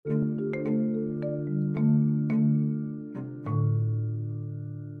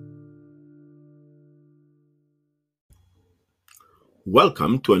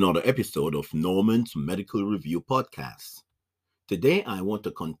Welcome to another episode of Norman's Medical Review Podcast. Today I want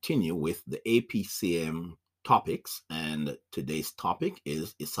to continue with the APCM topics, and today's topic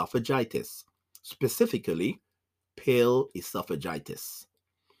is esophagitis, specifically pale esophagitis.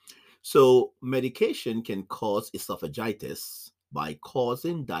 So, medication can cause esophagitis by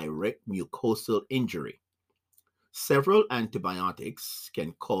causing direct mucosal injury. Several antibiotics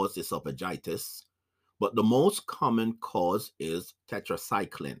can cause esophagitis, but the most common cause is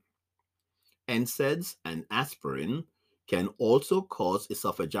tetracycline. NSAIDs and aspirin can also cause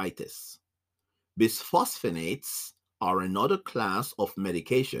esophagitis. Bisphosphonates are another class of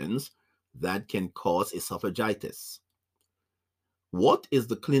medications that can cause esophagitis. What is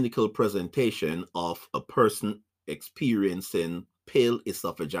the clinical presentation of a person experiencing pale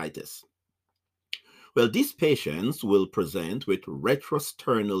esophagitis? Well, these patients will present with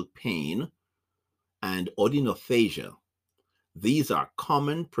retrosternal pain and odynophagia. These are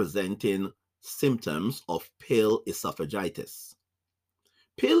common presenting symptoms of pale esophagitis.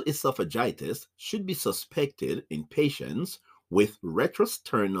 Pale esophagitis should be suspected in patients with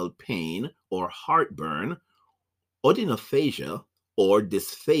retrosternal pain or heartburn, odynophagia or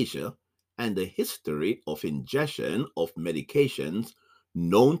dysphagia, and a history of ingestion of medications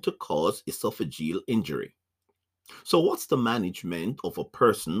known to cause esophageal injury. So what's the management of a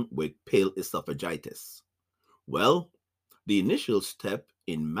person with pale esophagitis? Well, the initial step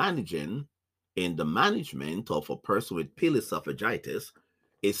in the management of a person with pale esophagitis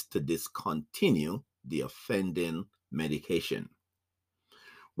is to discontinue the offending medication.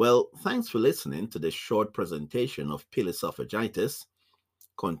 Well, thanks for listening to this short presentation of pale esophagitis.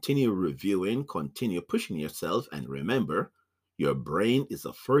 Continue reviewing, continue pushing yourself, and remember, your brain is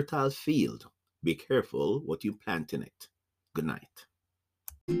a fertile field. Be careful what you plant in it. Good night.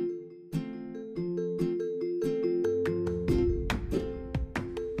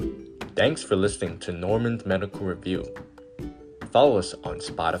 Thanks for listening to Norman's Medical Review. Follow us on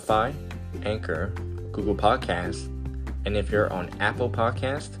Spotify, Anchor, Google Podcasts, and if you're on Apple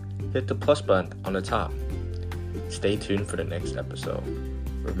Podcasts, hit the plus button on the top. Stay tuned for the next episode.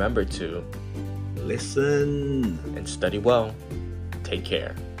 Remember to listen and study well. Take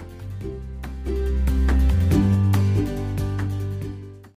care.